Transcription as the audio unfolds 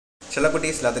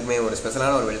செல்லக்குட்டீஸ் எல்லாத்துக்குமே ஒரு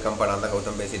ஸ்பெஷலான ஒரு வெல்கம் பண்ண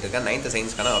கௌதம் பேசிட்டு இருக்கேன். 9th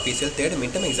சயின்ஸ்க்கான official third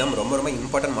midterm exam ரொம்ப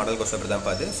இம்பார்ட்டன்ட் மாடல் கொஸ்டின் தான்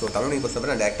பார்த்து. ஸோ தமிழ் கொஸ்டின்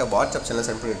நான் டேரெக்டாக WhatsApp channel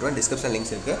send பண்ணிவிட்டுருவேன். Description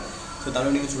links இருக்குது. So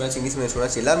Tamil medium students, English medium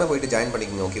students எல்லாமே போய்ட்டு ஜாயின்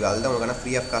பண்ணிக்கோங்க. ஓகே, அதுதான் உங்களுக்கான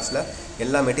ஃப்ரீ ஆஃப் காஸ்ட்டில்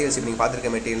எல்லா மெட்டீரியல்ஸ் இப்போ நீங்கள்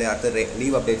பார்த்துருக்க மெட்டீரியல், அடுத்து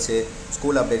லீவ் அப்டேட்ஸ்,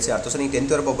 ஸ்கூல் அப்டேட்ஸ், அடுத்த வருஷம் நீங்கள்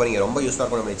 10th வரை போகிறீங்க. ரொம்ப யூஸ்ஃபுல்லாக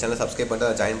இருக்கும். நம்ம சேனல் சப்ஸ்கிரைப்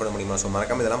பண்ணிட்டு ஜாயின் பண்ண முடியுமா? ஸோ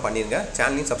மறக்காம இதெல்லாம் பண்ணிருங்க.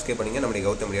 சேனலையும் சப்ஸ்கிரைப் பண்ணிங்க நம்மளுடைய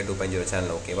கௌதம் மீடியா 2.0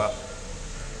 சேனல். ஓகேவா?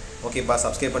 ஓகேப்பா,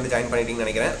 சப்ஸ்கிரைப் பண்ணி ஜாயின் பண்ணிட்டீங்கன்னு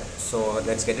நினைக்கிறேன். So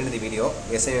let's get into the video.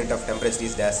 SI unit of temperature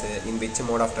is dash in which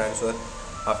mode of transfer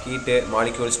of heat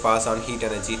molecules pass on heat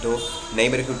energy to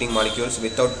neighboring molecules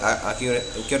without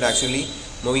actually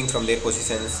moving from their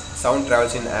positions. Sound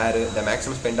travels in air. The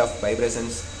maximum spend of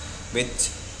vibrations which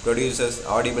produces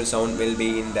audible sound will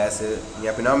be in dash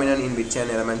a phenomenon in which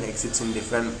an element exists in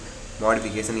different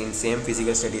modification in same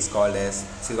physical state is called as.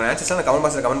 So இப்போ ஆன்சர்ஸ்லாம் நான் comment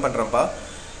பாக்ஸில் comment பண்ணுறேன்ப்பா.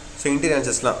 So interior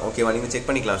ஆன்சர்ஸ்லாம் ஓகேவா, நீங்கள் check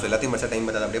பண்ணிக்கலாம். So எல்லாத்தையும் படிச்சா time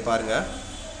பார்த்தாது அப்படியே பாருங்கள்.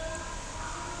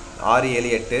 6, 7,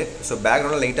 8. ஸோ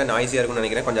பேக்ரவுண்டில் லைட்டாக நாய்ஸியாக இருக்கும்னு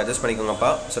நினைக்கிறேன், கொஞ்சம் அட்ஜஸ்ட் பண்ணிக்கோங்கப்பா.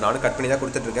 ஸோ நானும் கட் பண்ணி தான்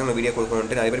கொடுத்துட்ருக்கேன். உங்கள் வீடியோ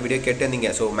கொடுக்கணுன்ட்டு நிறைய பேர் வீடியோ கேட்டிருந்தீங்க.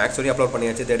 ஸோ மேக்ஸ் வரையும் அப்லோட்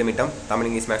பண்ணியாச்சு, third midterm Tamil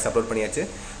English maths upload பண்ணியாச்சு,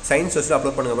 சயின்ஸ் வச்சு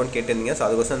அப்லோட் பண்ணுங்கன்னு கேட்டிருந்தீங்க. ஸோ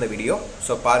அதுக்கோசம் அந்த வீடியோ.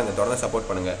 ஸோ பாருங்கள், தொடர்ந்து சப்போர்ட்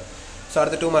பண்ணுங்கள். ஸோ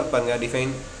அடுத்து 2 மார்க் பாருங்கள்.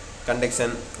 Define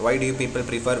conduction. Why do you people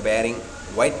prefer wearing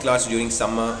white clothes during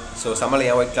summer. So சம்மரில்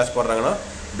ஏன் ஒயிட் கிளாஸ் போடுறாங்கன்னா,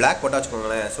 பிளாக் போட்டால்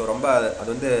வச்சுக்கோங்களேன். ஸோ ரொம்ப அது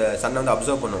வந்து சன்னை வந்து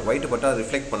அப்சர்வ் பண்ணும், ஒயிட் போட்டால் அது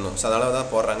ரிஃப்ளெக்ட் பண்ணும். ஸோ அதனால தான்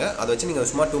போடுறாங்க. அதை வச்சு நீங்கள்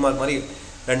சும்மா 2 மார்க் மாதிரி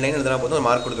 2 லைன் எழுதினா போதும்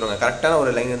மார்க் கொடுத்துருவாங்க. கரெக்டான ஒரு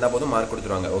லைன் இருந்தால் போதும் மார்க்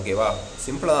கொடுத்துருவாங்க. ஓகேவா?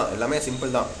 சிம்பிளாக தான், எல்லாமே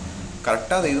சிம்பிள் தான்.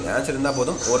 கரெக்டாக அது ஆன்சர் இருந்தால்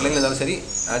போதும், ஒரு லைன் இருந்தாலும் சரி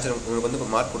ஆன்சர் உங்களுக்கு வந்து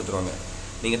மார்க் கொடுத்துருவாங்க.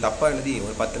 நீங்கள் தப்பாக எழுதி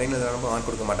ஒரு 10 லைன் எழுதினாலும் மார்க்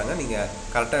கொடுக்க மாட்டாங்க. நீங்கள்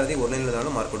கரெக்டாக எழுதி ஒரு லைன்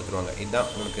எழுதினாலும் மார்க் கொடுத்துருவாங்க. இதுதான்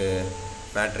உங்களுக்கு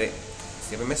மேட்ரே.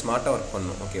 எப்பவுமே ஸ்மார்ட்டாக ஒர்க்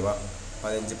பண்ணணும். ஓகேவா?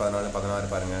 15, 14,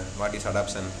 16 பாருங்கள். What is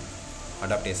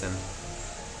adaptation.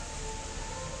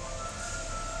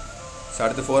 ஸோ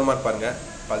அடுத்து 4 மார்க் பாருங்கள்.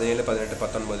 17,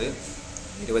 18, 19,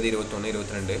 20, 21,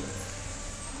 22.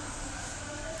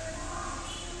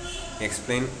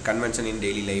 எக்ஸ்பிளைன் கன்வென்ஷன் இன்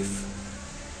டெய்லி லைஃப்.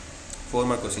 4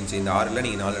 mark questions. இந்த 6ல்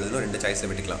நீங்கள் 4 எழுதணும், 2 சாய்ஸில்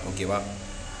விட்டுக்கலாம். ஓகேவா?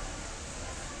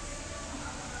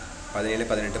 17,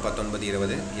 18, 19,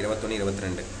 20, 21,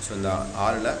 22. ஸோ இந்த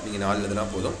 6ல் நீங்கள் 4 எழுதுனா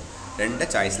போதும், 2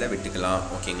 சாய்ஸில் விட்டுக்கலாம்.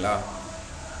 ஓகேங்களா?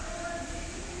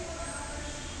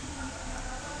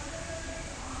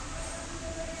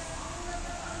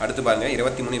 அடுத்து பாருங்கள்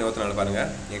 23, 24 பாருங்கள்.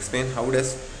 Explain how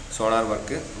does sonar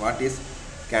work. What is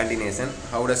கேண்டினேஷன்.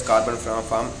 How does carbon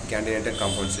form கேண்டினேட்டட்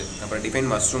compounds. அப்புறம்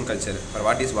டிஃபைன் மஷ்ரூம் கல்ச்சர். அப்புறம்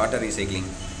what is water recycling.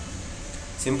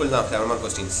 Simple தான். 7 மார்க்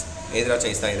கொஸ்டின்ஸ். எதிராக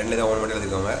சாய்ஸ் தான். 2 தான் 1 மட்டும்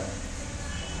எழுதிக்கோங்க.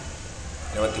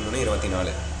 23,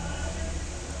 24.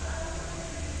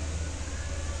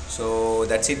 So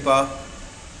that's இட்பா.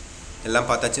 எல்லாம்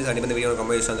பார்த்தாச்சு. கண்டிப்பாக இந்த வீடியோ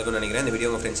ரொம்ப யூஸ் வந்துருக்குன்னு நினைக்கிறேன். இந்த வீடியோ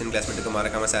உங்கள் ஃப்ரெண்ட்ஸ் அண்ட் கிளாஸ்மேட்டுக்கு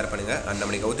மறக்காமல் ஷேர் பண்ணுங்கள். அண்ட்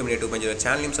நம்மளுக்கு கௌதம் மீடியா 2.0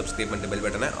 சேனலையும் சப்ஸ்கிரைப் பண்ணிட்டு பெல்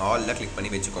பட்டனை ஆலில் கிளிக் பண்ணி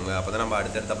வச்சுக்கோங்க. அப்போ தான் நம்ம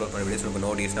அடுத்தடுத்து அப்லோட் பண்ண வீடியோஸ் உங்களுக்கு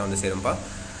நோட்டிஃபிகேஷன் வந்து சேரும்பா.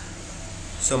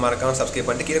 ஸோ மறக்காமல் சப்ஸ்கிரைப்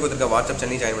பண்ணிட்டு கீழே கொடுத்துருக்க வாட்ஸ்அப்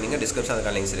சேனலையும் ஜாயின் பண்ணிங்க. டிஸ்கிரிப்ஷன்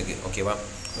அதுக்கான லிங்க்ஸ் இருக்குது. ஓகேவா?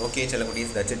 ஓகே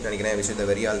செல்லக்குட்டீஸ், தட்ஸ் இட் நினைக்கிறேன். Wish the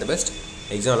very all the best.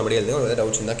 Exam நல்லபடியாக எழுதுங்க. ஒரு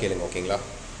டவுட்ஸ் இருந்தால் கேளுங்க. ஓகேங்களா?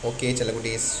 Okay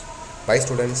செல்லக்குட்டீஸ், by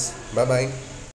students, by.